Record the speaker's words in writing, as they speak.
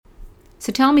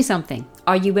So tell me something.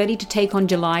 Are you ready to take on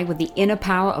July with the inner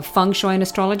power of Feng Shui and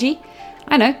astrology?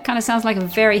 I know, kind of sounds like a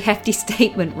very hefty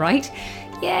statement, right?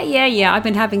 Yeah, I've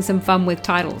been having some fun with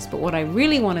titles, but what I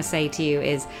really want to say to you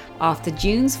is, after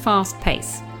June's fast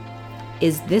pace,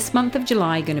 is this month of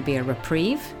July going to be a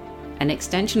reprieve, an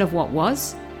extension of what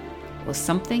was, or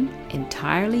something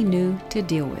entirely new to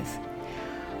deal with?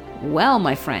 Well,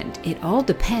 my friend, it all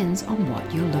depends on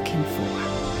what you're looking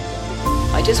for.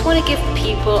 I just want to give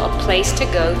people a place to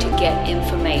go to get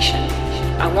information.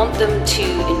 I want them to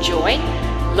enjoy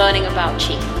learning about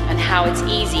Qi and how it's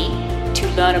easy to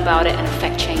learn about it and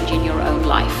affect change in your own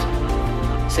life.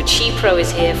 So Qi Pro is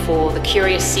here for the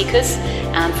curious seekers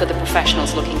and for the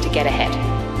professionals looking to get ahead.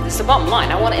 This is the bottom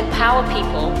line. I want to empower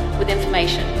people with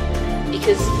information,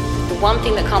 because the one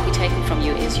thing that can't be taken from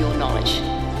you is your knowledge.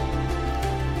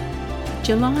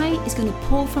 July is going to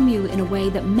pull from you in a way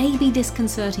that may be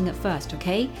disconcerting at first,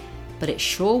 okay? But it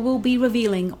sure will be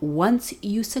revealing once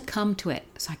you succumb to it.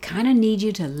 So I kind of need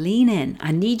you to lean in.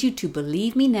 I need you to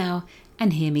believe me now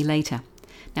and hear me later.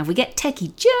 Now, if we get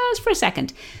techie just for a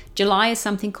second, July is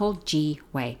something called Ji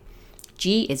Wei.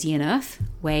 Ji is yin earth,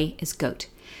 Wei is goat.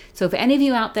 So for any of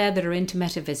you out there that are into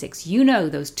metaphysics, you know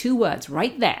those two words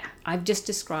right there. I've just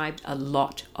described a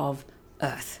lot of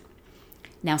earth.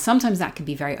 Now, sometimes that can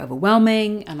be very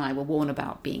overwhelming, and I will warn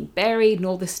about being buried and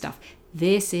all this stuff.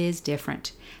 This is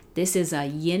different. This is a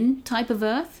yin type of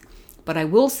earth, but I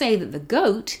will say that the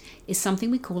goat is something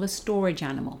we call a storage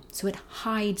animal. So it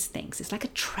hides things. It's like a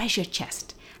treasure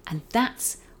chest, and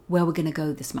that's where we're going to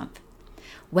go this month.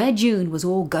 Where June was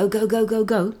all go, go, go, go,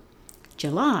 go,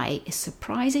 July is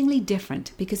surprisingly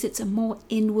different because it's a more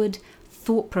inward,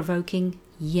 thought-provoking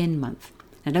yin month.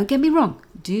 Now, don't get me wrong.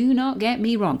 Do not get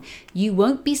me wrong. You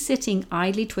won't be sitting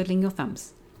idly twiddling your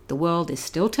thumbs. The world is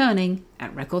still turning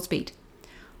at record speed.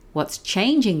 What's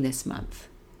changing this month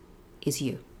is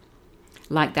you.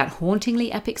 Like that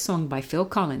hauntingly epic song by Phil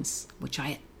Collins, which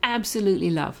I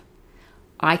absolutely love.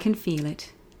 I can feel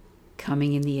it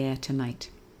coming in the air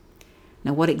tonight.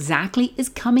 Now, what exactly is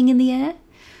coming in the air?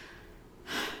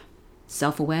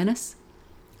 Self-awareness,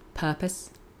 purpose,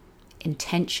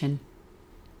 intention,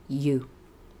 you.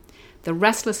 The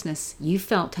restlessness you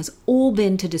felt has all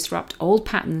been to disrupt old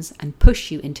patterns and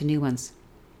push you into new ones.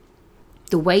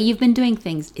 The way you've been doing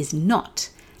things is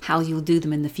not how you'll do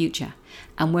them in the future.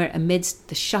 And we're amidst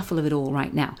the shuffle of it all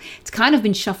right now. It's kind of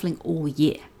been shuffling all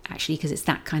year, actually, because it's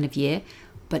that kind of year.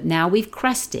 But now we've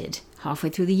crested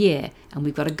halfway through the year and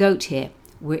we've got a goat here.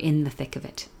 We're in the thick of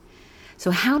it.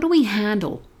 So how do we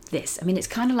handle this? I mean, it's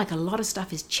kind of like a lot of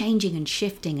stuff is changing and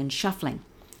shifting and shuffling.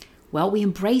 Well, we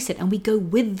embrace it and we go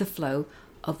with the flow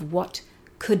of what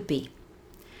could be.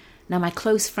 Now, my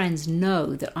close friends know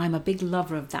that I'm a big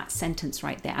lover of that sentence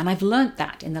right there. And I've learnt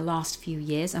that in the last few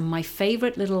years. And my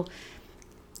favorite little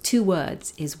 2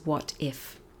 words is what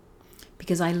if.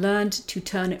 Because I learned to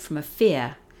turn it from a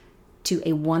fear to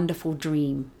a wonderful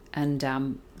dream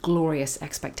and glorious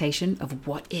expectation of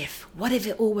what if. What if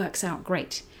it all works out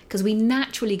great? Because we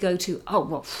naturally go to, oh,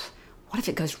 well, what if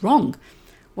it goes wrong?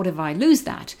 What if I lose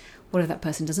that? What if that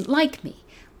person doesn't like me?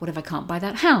 What if I can't buy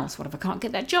that house? What if I can't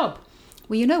get that job?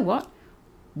 Well, you know what?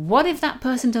 What if that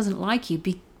person doesn't like you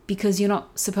because you're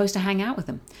not supposed to hang out with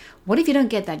them? What if you don't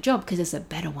get that job because there's a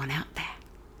better one out there?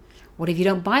 What if you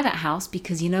don't buy that house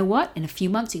because you know what? In a few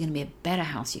months, you're going to be a better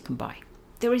house you can buy.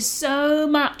 There is so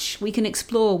much we can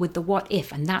explore with the what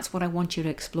if, and that's what I want you to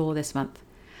explore this month.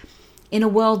 In a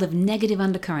world of negative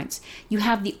undercurrents, you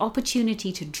have the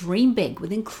opportunity to dream big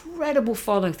with incredible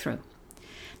follow-through.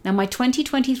 Now, my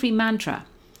 2023 mantra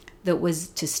that was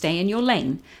to stay in your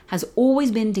lane has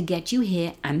always been to get you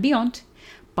here and beyond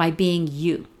by being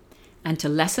you and to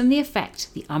lessen the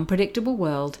effect the unpredictable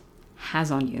world has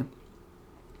on you.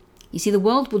 You see, the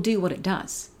world will do what it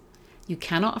does. You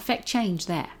cannot affect change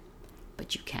there,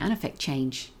 but you can affect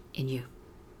change in you.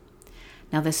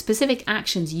 Now, there's specific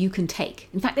actions you can take.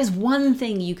 In fact, there's one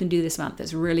thing you can do this month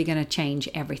that's really going to change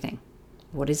everything.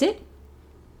 What is it?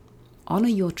 Honor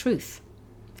your truth.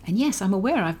 And yes, I'm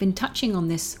aware I've been touching on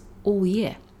this all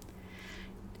year.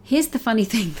 Here's the funny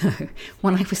thing, though,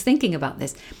 when I was thinking about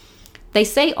this. They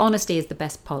say honesty is the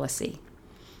best policy.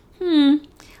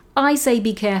 I say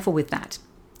be careful with that.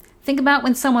 Think about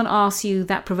when someone asks you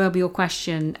that proverbial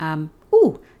question,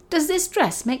 does this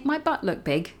dress make my butt look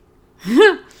big?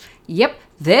 Yep,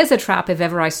 there's a trap if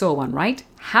ever I saw one, right?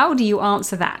 How do you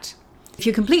answer that? If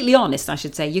you're completely honest, I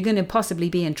should say, you're going to possibly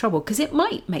be in trouble because it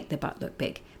might make the butt look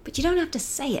big. But you don't have to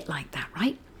say it like that,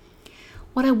 right?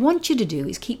 What I want you to do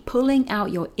is keep pulling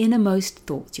out your innermost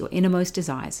thoughts, your innermost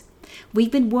desires. We've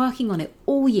been working on it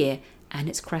all year and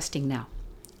it's cresting now.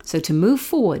 So to move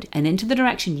forward and into the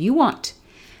direction you want,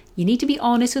 you need to be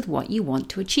honest with what you want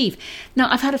to achieve.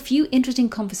 Now, I've had a few interesting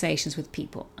conversations with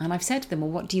people, and I've said to them, well,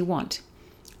 what do you want?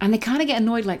 And they kind of get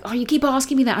annoyed, like, oh, you keep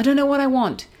asking me that. I don't know what I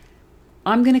want.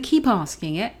 I'm going to keep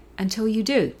asking it until you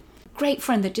do. Great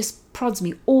friend that just prods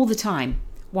me all the time.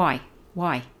 Why?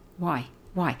 And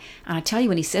I tell you,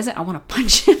 when he says it, I want to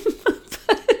punch him.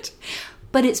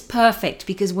 But it's perfect,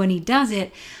 because when he does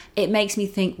it, it makes me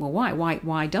think, well,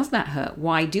 why does that hurt?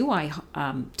 Why do I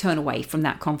turn away from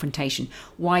that confrontation?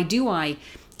 Why do I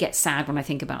get sad when I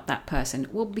think about that person?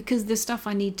 Well, because there's stuff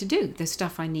I need to do. There's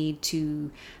stuff I need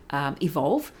to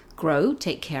evolve, grow,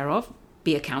 take care of,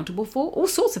 be accountable for, all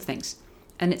sorts of things.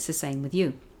 And it's the same with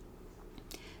you.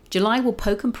 July will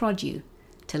poke and prod you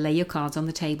to lay your cards on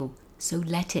the table. So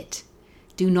let it.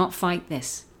 Do not fight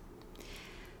this.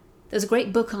 There's a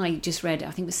great book I just read,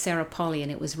 I think it was Sarah Polly,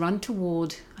 and it was Run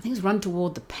Toward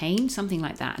the Pain, something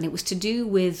like that. And it was to do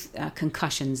with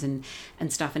concussions and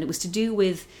stuff. And it was to do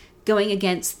with going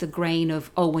against the grain of,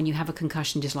 oh, when you have a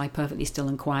concussion, just lie perfectly still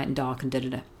and quiet and dark and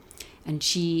da-da-da. And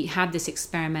she had this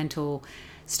experimental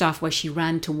stuff where she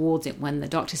ran towards it when the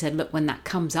doctor said, look, when that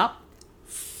comes up,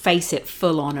 face it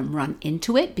full on and run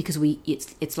into it, because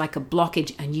it's like a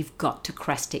blockage and you've got to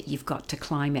crest it. You've got to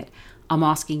climb it. I'm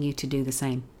asking you to do the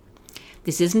same.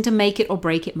 This isn't a make it or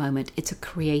break it moment. It's a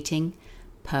creating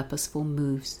purposeful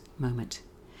moves moment.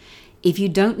 If you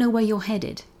don't know where you're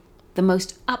headed, the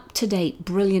most up-to-date,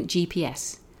 brilliant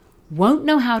GPS won't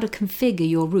know how to configure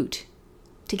your route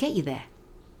to get you there.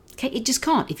 Okay, it just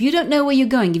can't. If you don't know where you're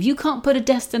going, if you can't put a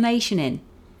destination in,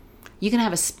 you can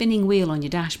have a spinning wheel on your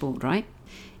dashboard, right?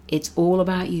 It's all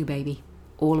about you, baby.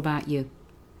 All about you.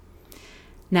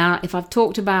 Now, if I've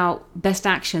talked about best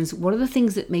actions, what are the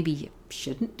things that maybe you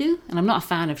shouldn't do? And I'm not a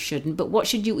fan of shouldn't, but what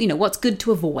should you what's good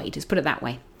to avoid? Let's put it that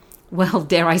way. Well,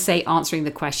 dare I say, answering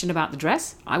the question about the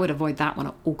dress, I would avoid that one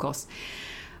at all costs.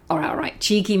 All right.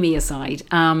 Cheeky me aside.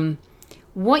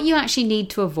 What you actually need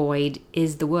to avoid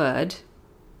is the word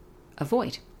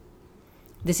avoid.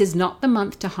 This is not the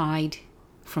month to hide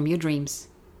from your dreams,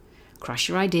 crush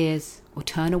your ideas, or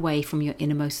turn away from your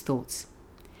innermost thoughts.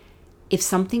 If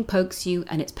something pokes you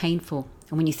and it's painful,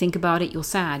 and when you think about it, you're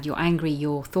sad, you're angry,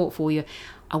 you're thoughtful,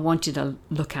 I want you to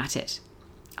look at it.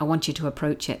 I want you to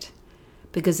approach it.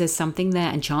 Because there's something there,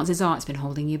 and chances are it's been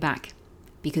holding you back.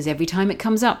 Because every time it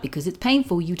comes up, because it's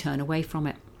painful, you turn away from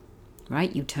it.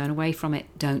 Right? You turn away from it.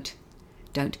 Don't.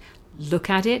 Look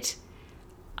at it,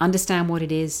 understand what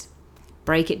it is,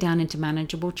 break it down into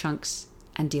manageable chunks,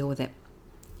 and deal with it.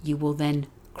 You will then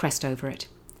crest over it.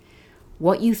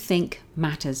 What you think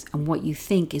matters, and what you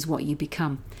think is what you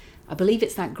become. I believe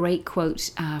it's that great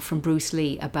quote from Bruce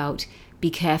Lee about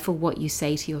be careful what you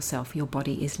say to yourself. Your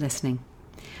body is listening.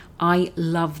 I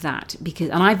love that because,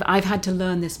 and I've had to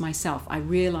learn this myself. I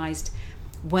realized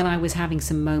when I was having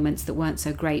some moments that weren't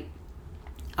so great,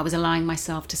 I was allowing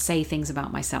myself to say things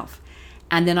about myself.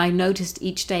 And then I noticed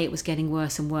each day it was getting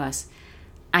worse and worse.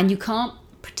 And you can't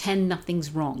pretend nothing's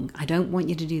wrong. I don't want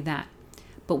you to do that.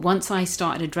 But once I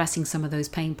started addressing some of those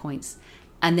pain points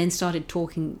and then started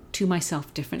talking to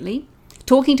myself differently,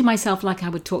 talking to myself like I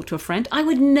would talk to a friend, I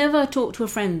would never talk to a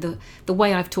friend the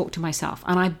way I've talked to myself.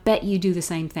 And I bet you do the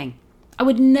same thing. I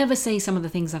would never say some of the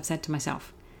things I've said to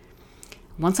myself.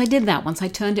 Once I did that, once I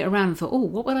turned it around and thought, oh,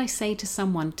 what would I say to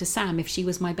Sam, if she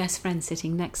was my best friend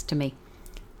sitting next to me?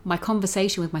 My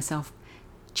conversation with myself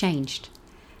changed.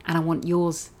 And I want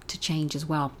yours to change as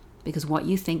well, because what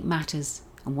you think matters.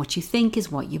 And what you think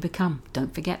is what you become.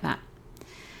 Don't forget that.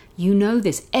 You know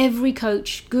this. Every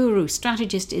coach, guru,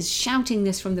 strategist is shouting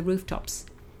this from the rooftops.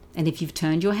 And if you've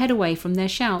turned your head away from their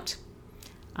shout,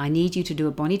 I need you to do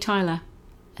a Bonnie Tyler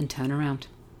and turn around.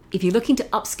 If you're looking to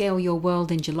upscale your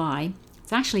world in July,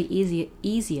 it's actually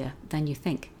easier than you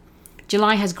think.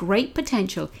 July has great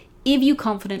potential if you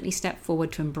confidently step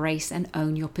forward to embrace and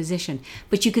own your position.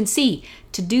 But you can see,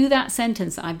 to do that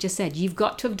sentence that I've just said, you've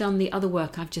got to have done the other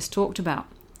work I've just talked about.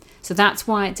 So that's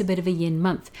why it's a bit of a yin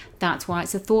month. That's why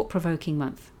it's a thought-provoking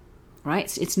month,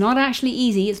 right? It's not actually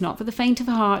easy. It's not for the faint of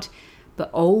heart. But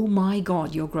oh my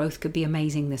God, your growth could be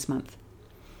amazing this month.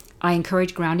 I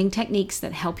encourage grounding techniques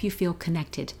that help you feel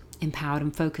connected, empowered,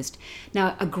 and focused.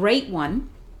 Now, a great one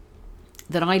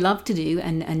that I love to do,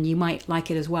 and you might like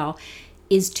it as well,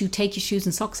 is to take your shoes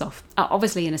and socks off,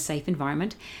 obviously in a safe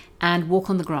environment, and walk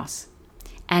on the grass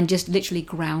and just literally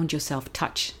ground yourself,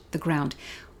 touch the ground.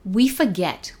 We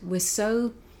forget, it's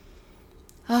so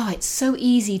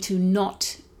easy to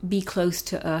not be close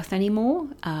to earth anymore,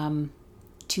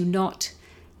 to not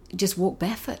just walk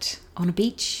barefoot on a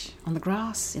beach, on the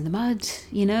grass, in the mud.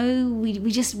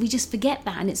 We just forget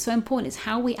that, and it's so important. It's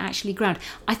how we actually ground.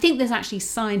 I think there's actually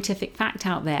scientific fact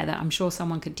out there that I'm sure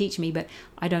someone could teach me, but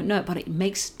I don't know it. But it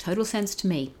makes total sense to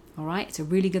me. All right, it's a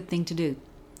really good thing to do,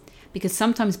 because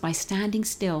sometimes by standing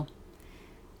still,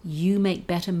 you make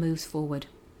better moves forward.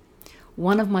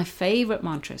 One of my favorite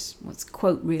mantras, it's a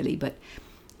quote really, but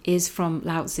is from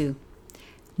Lao Tzu.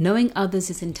 Knowing others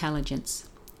is intelligence.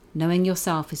 Knowing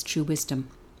yourself is true wisdom.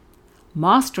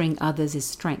 Mastering others is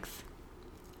strength.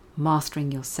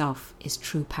 Mastering yourself is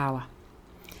true power.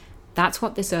 That's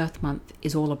what this Earth Month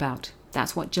is all about.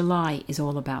 That's what July is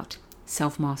all about.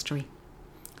 Self-mastery.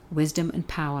 Wisdom and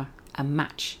power, a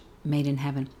match made in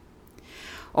heaven.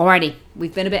 Alrighty,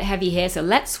 we've been a bit heavy here, so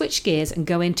let's switch gears and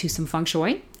go into some Feng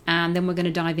Shui, and then we're going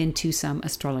to dive into some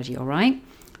astrology, all right?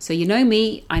 So you know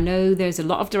me, I know there's a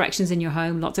lot of directions in your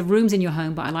home, lots of rooms in your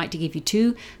home, but I like to give you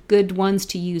 2 good ones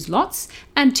to use lots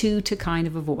and 2 to kind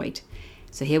of avoid.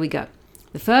 So here we go.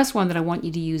 The first one that I want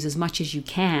you to use as much as you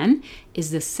can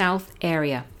is the south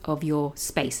area of your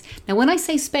space. Now, when I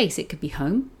say space, it could be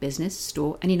home, business,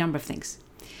 store, any number of things.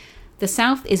 The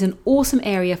south is an awesome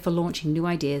area for launching new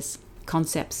ideas,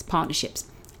 concepts, partnerships,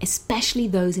 especially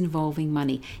those involving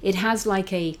money. It has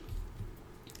like a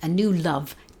new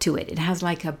love to it. It has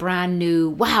like a brand new,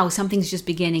 wow, something's just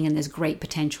beginning and there's great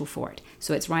potential for it.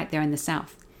 So it's right there in the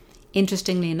south.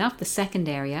 Interestingly enough, the second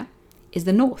area is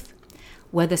the north,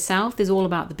 where the south is all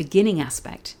about the beginning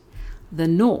aspect. The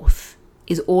north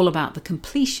is all about the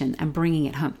completion and bringing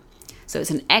it home. So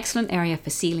it's an excellent area for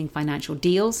sealing financial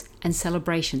deals and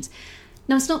celebrations.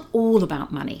 Now, it's not all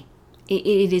about money.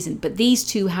 It isn't, but these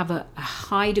two have a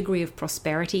high degree of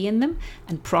prosperity in them,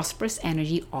 and prosperous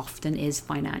energy often is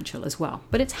financial as well.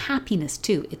 But it's happiness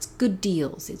too. It's good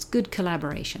deals. It's good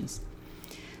collaborations.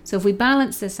 So if we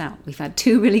balance this out, we've had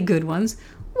 2 really good ones.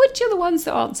 Which are the ones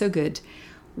that aren't so good?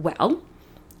 Well,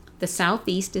 the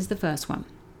southeast is the first one.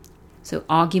 So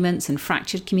arguments and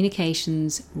fractured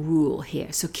communications rule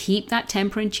here. So keep that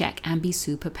temper in check and be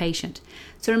super patient.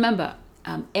 So remember,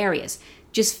 areas,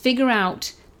 just figure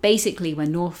out basically where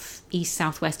north, east,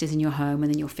 southwest is in your home,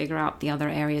 and then you'll figure out the other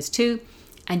areas too,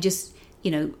 and just,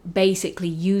 basically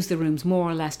use the rooms more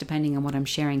or less depending on what I'm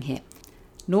sharing here.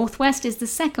 Northwest is the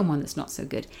second one that's not so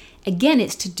good. Again,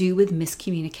 it's to do with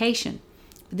miscommunication.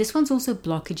 But this one's also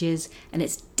blockages, and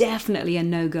it's definitely a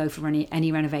no-go for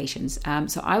any renovations.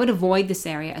 So I would avoid this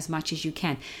area as much as you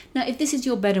can. Now, if this is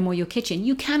your bedroom or your kitchen,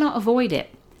 you cannot avoid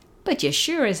it, but you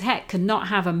sure as heck cannot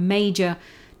have a major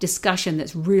discussion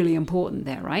that's really important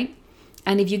there, right?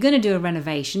 And if you're going to do a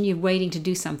renovation, you're waiting to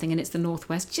do something and it's the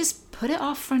northwest, just put it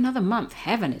off for another month.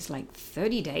 Heaven, it's like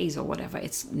 30 days or whatever.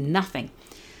 It's nothing.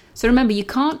 So remember, you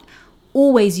can't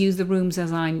always use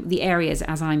the areas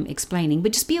as I'm explaining,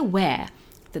 but just be aware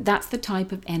that that's the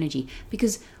type of energy.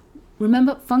 Because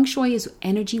remember, Feng Shui is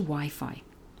energy Wi-Fi.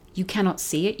 You cannot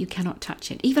see it, you cannot touch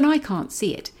it. Even I can't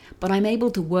see it, but I'm able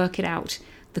to work it out,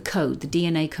 the code, the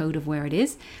DNA code of where it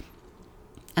is.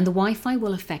 And the Wi-Fi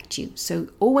will affect you. So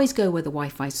always go where the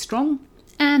Wi-Fi is strong,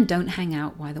 and don't hang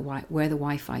out where the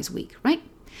Wi-Fi is weak, right?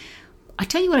 I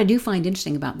tell you what I do find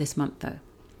interesting about this month, though,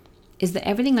 is that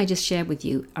everything I just shared with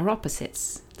you are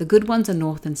opposites. The good ones are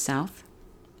north and south,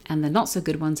 and the not so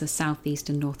good ones are southeast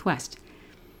and northwest.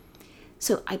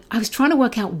 So I was trying to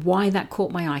work out why that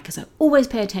caught my eye, because I always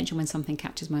pay attention when something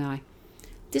catches my eye.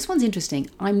 This one's interesting.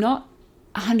 I'm not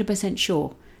 100%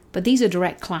 sure, but these are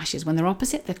direct clashes. When they're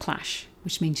opposite, they clash,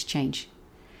 which means change.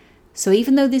 So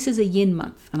even though this is a yin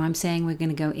month, and I'm saying we're going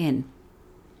to go in,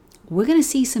 we're going to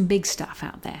see some big stuff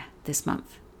out there this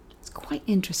month. It's quite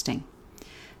interesting.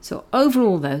 So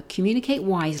overall, though, communicate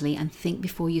wisely and think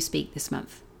before you speak this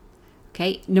month.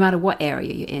 Okay, no matter what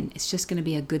area you're in, it's just going to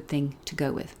be a good thing to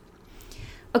go with.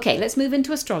 Okay, let's move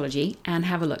into astrology and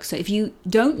have a look. So if you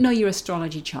don't know your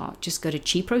astrology chart, just go to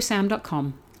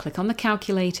cheaprosam.com. Click on the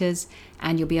calculators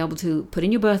and you'll be able to put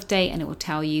in your birthday, and it will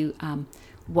tell you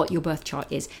what your birth chart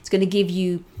is. It's going to give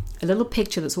you a little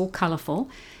picture that's all colorful,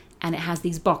 and it has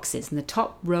these boxes. And the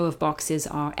top row of boxes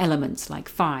are elements like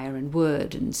fire and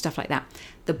wood and stuff like that.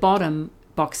 The bottom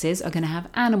boxes are going to have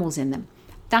animals in them.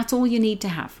 That's all you need to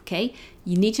have, okay?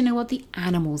 You need to know what the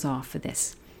animals are for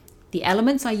this. The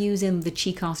elements I use in the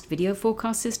Qicast video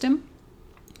forecast system,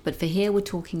 but for here we're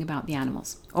talking about the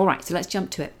animals. All right, so let's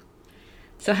jump to it.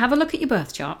 So have a look at your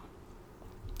birth chart.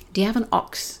 Do you have an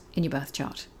ox in your birth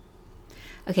chart?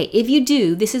 Okay, if you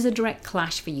do, this is a direct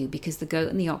clash for you because the goat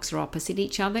and the ox are opposite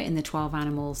each other in the 12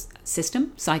 animals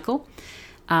system cycle.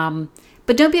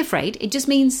 But don't be afraid. It just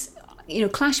means,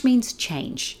 clash means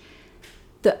change.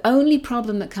 The only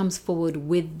problem that comes forward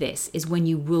with this is when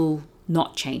you will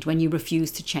not change, when you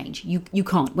refuse to change. You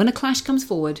can't. When a clash comes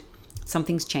forward,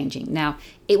 something's changing. Now,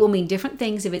 it will mean different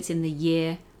things if it's in the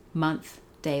year, month,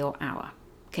 day, or hour.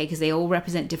 Okay, because they all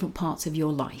represent different parts of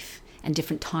your life and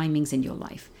different timings in your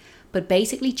life. But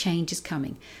basically, change is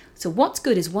coming. So what's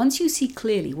good is once you see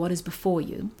clearly what is before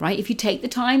you, right? If you take the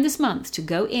time this month to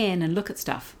go in and look at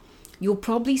stuff, you'll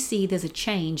probably see there's a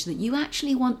change that you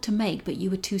actually want to make, but you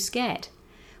were too scared.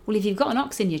 Well, if you've got an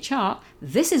ox in your chart,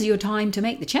 this is your time to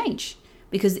make the change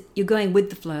because you're going with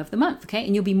the flow of the month, okay?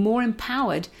 And you'll be more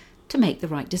empowered to make the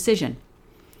right decision.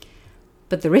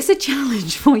 But there is a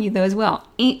challenge for you though as well.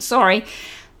 Sorry.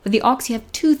 With the ox, you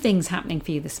have two things happening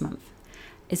for you this month.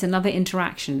 It's another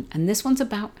interaction, and this one's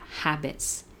about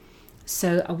habits.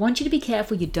 So I want you to be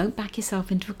careful you don't back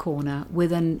yourself into a corner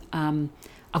with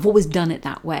I've always done it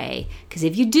that way. Because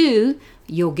if you do,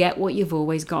 you'll get what you've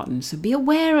always gotten. So be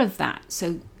aware of that.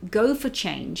 So go for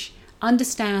change.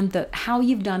 Understand that how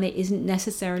you've done it isn't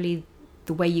necessarily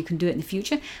the way you can do it in the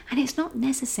future, and it's not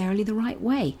necessarily the right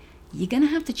way. You're going to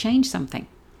have to change something.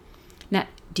 Now,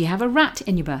 do you have a rat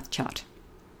in your birth chart?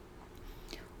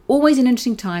 Always an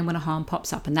interesting time when a harm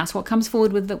pops up, and that's what comes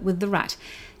forward with the rat.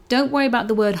 Don't worry about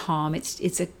the word harm.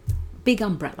 It's a big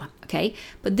umbrella, okay?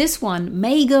 But this one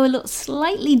may go a little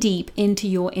slightly deep into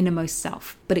your innermost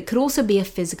self, but it could also be a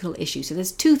physical issue. So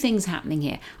there's two things happening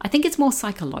here. I think it's more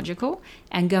psychological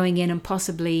and going in and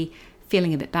possibly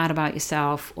feeling a bit bad about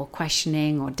yourself or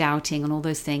questioning or doubting and all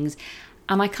those things.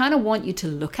 And I kind of want you to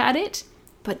look at it,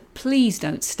 but please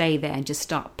don't stay there and just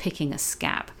start picking a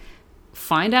scab.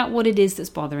 Find out what it is that's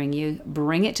bothering you,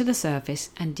 bring it to the surface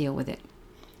and deal with it.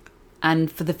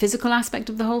 And for the physical aspect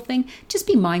of the whole thing, just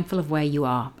be mindful of where you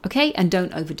are, okay? And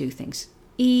don't overdo things.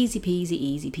 Easy peasy,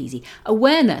 easy peasy.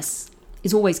 Awareness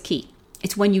is always key.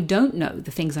 It's when you don't know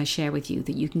the things I share with you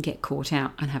that you can get caught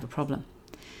out and have a problem.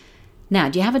 Now,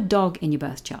 do you have a dog in your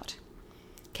birth chart?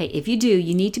 Okay, if you do,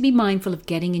 you need to be mindful of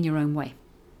getting in your own way.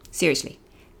 Seriously,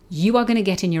 you are going to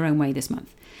get in your own way this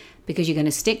month because you're going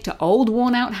to stick to old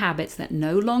worn out habits that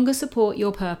no longer support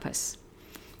your purpose.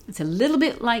 It's a little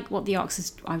bit like what the ox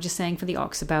is, I'm just saying for the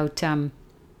ox about,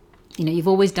 you've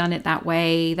always done it that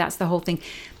way. That's the whole thing.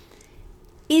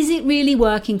 Is it really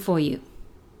working for you?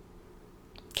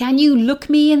 Can you look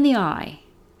me in the eye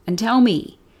and tell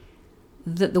me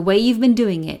that the way you've been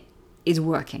doing it is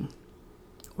working?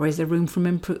 Or is there room for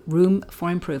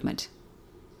improvement?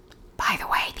 By the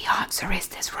way, the answer is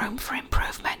there's room for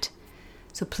improvement.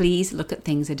 So please look at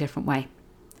things a different way.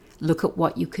 Look at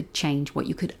what you could change, what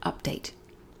you could update.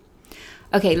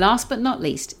 Okay, last but not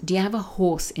least, do you have a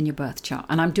horse in your birth chart?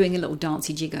 And I'm doing a little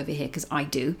dancey jig over here because I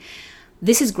do.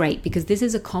 This is great because this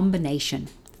is a combination.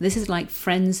 This is like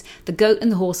friends. The goat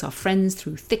and the horse are friends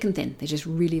through thick and thin. They just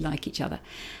really like each other.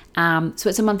 So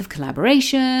it's a month of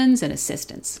collaborations and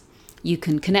assistance. You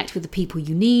can connect with the people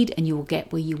you need and you will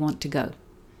get where you want to go.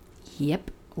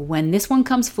 Yep. When this one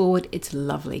comes forward, it's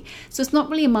lovely. So it's not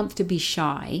really a month to be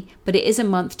shy, but it is a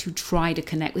month to try to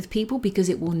connect with people because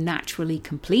it will naturally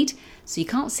complete. So you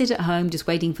can't sit at home just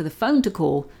waiting for the phone to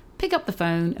call. Pick up the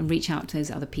phone and reach out to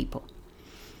those other people.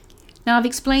 Now, I've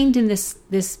explained in this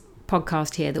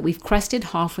podcast here that we've crested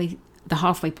the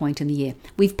halfway point in the year.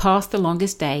 We've passed the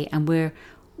longest day and we're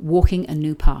walking a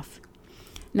new path.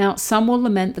 Now, some will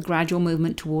lament the gradual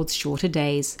movement towards shorter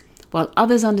days, while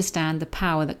others understand the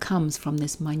power that comes from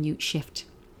this minute shift.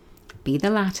 Be the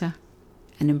latter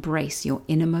and embrace your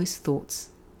innermost thoughts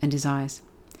and desires.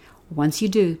 Once you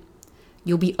do,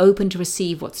 you'll be open to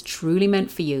receive what's truly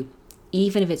meant for you,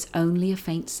 even if it's only a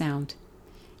faint sound.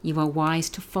 You are wise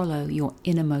to follow your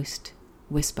innermost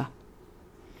whisper.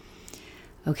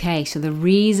 Okay, so the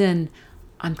reason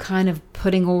I'm kind of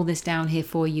putting all this down here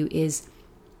for you is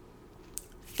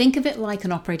think of it like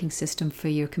an operating system for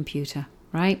your computer,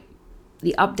 right?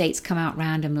 The updates come out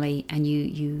randomly and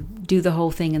you do the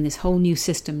whole thing and this whole new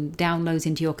system downloads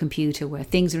into your computer where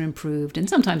things are improved and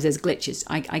sometimes there's glitches.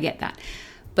 I get that.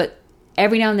 But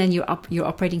every now and then your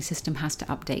operating system has to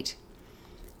update.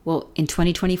 Well, in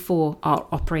 2024, our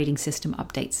operating system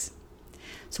updates.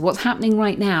 So what's happening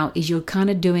right now is you're kind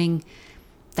of doing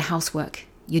the housework.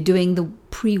 You're doing the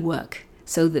pre-work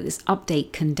so that this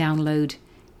update can download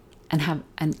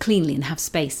and cleanly and have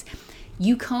space.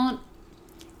 You've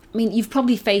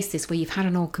probably faced this where you've had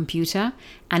an old computer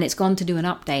and it's gone to do an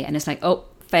update and it's like, oh,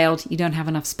 failed, you don't have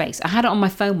enough space. I had it on my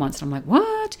phone once and I'm like,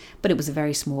 what? But it was a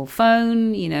very small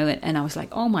phone, and I was like,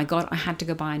 oh my God, I had to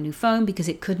go buy a new phone because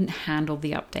it couldn't handle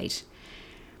the update.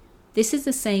 This is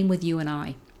the same with you and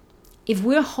I. If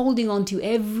we're holding on to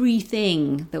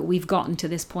everything that we've gotten to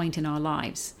this point in our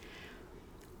lives,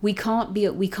 we can't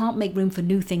make room for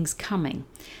new things coming.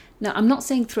 Now, I'm not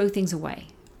saying throw things away.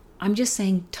 I'm just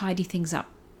saying tidy things up,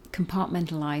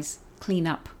 compartmentalize, clean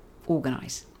up,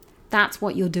 organize. That's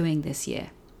what you're doing this year.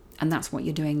 And that's what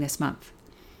you're doing this month.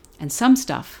 And some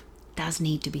stuff does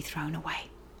need to be thrown away.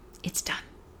 It's done.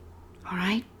 All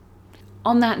right?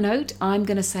 On that note, I'm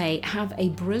going to say have a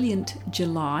brilliant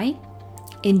July.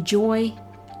 Enjoy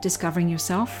discovering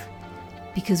yourself,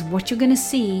 because what you're going to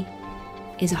see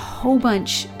is a whole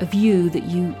bunch of you that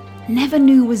you never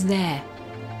knew was there.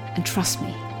 And trust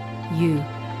me, you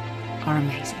are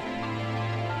amazing.